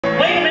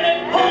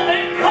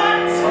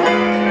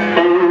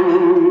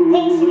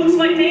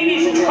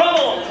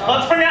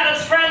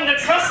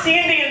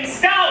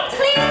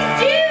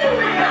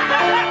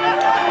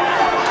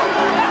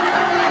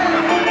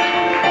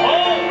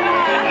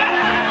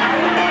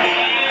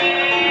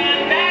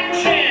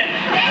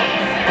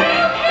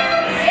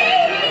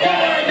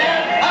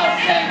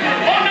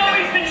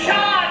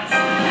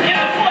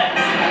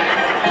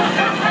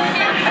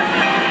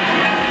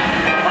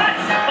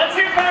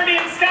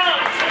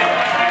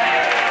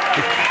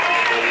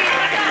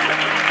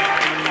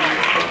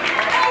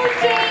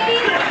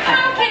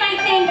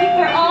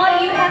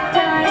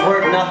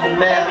nothing,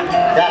 man.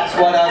 That's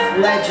what us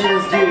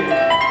legends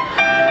do.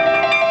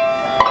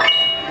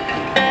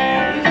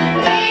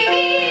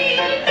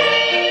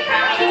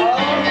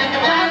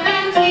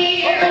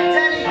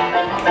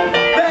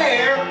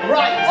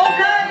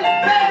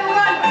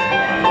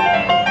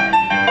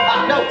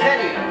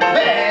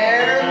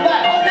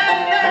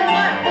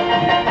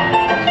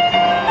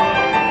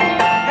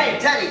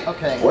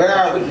 Okay. Where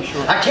are we?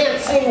 I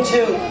can't seem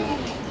to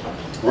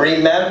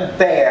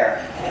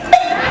remember.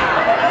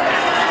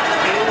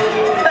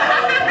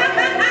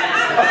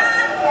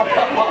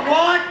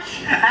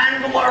 Watch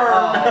and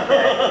learn.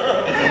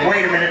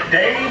 Wait a minute,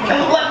 Dave.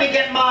 Let me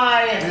get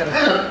my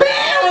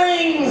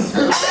bearings.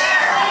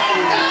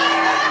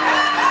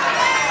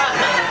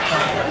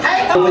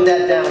 Hey, put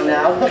that down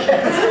now.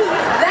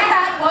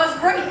 That was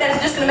great.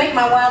 That's just going to make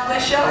my Wild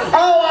West show.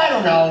 Oh, I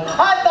don't know.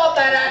 I thought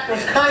that act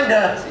was kind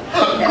of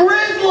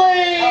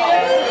grisly.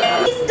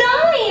 He's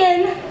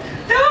dying.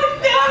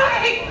 Don't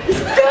die.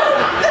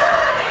 Don't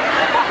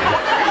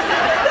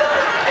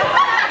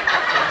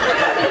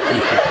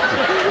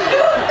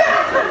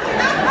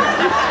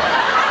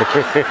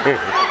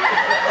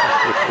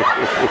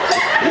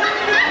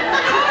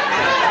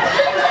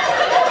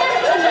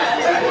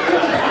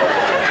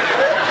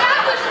That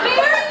was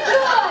very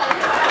good.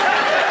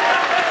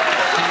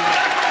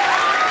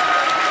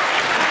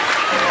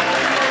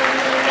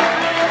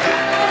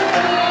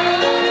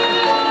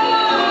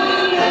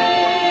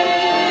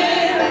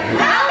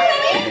 How can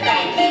we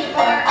thank you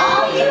for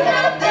all you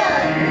have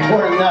done?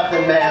 For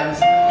nothing, man.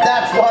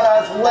 That's what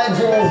us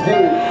legends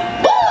do.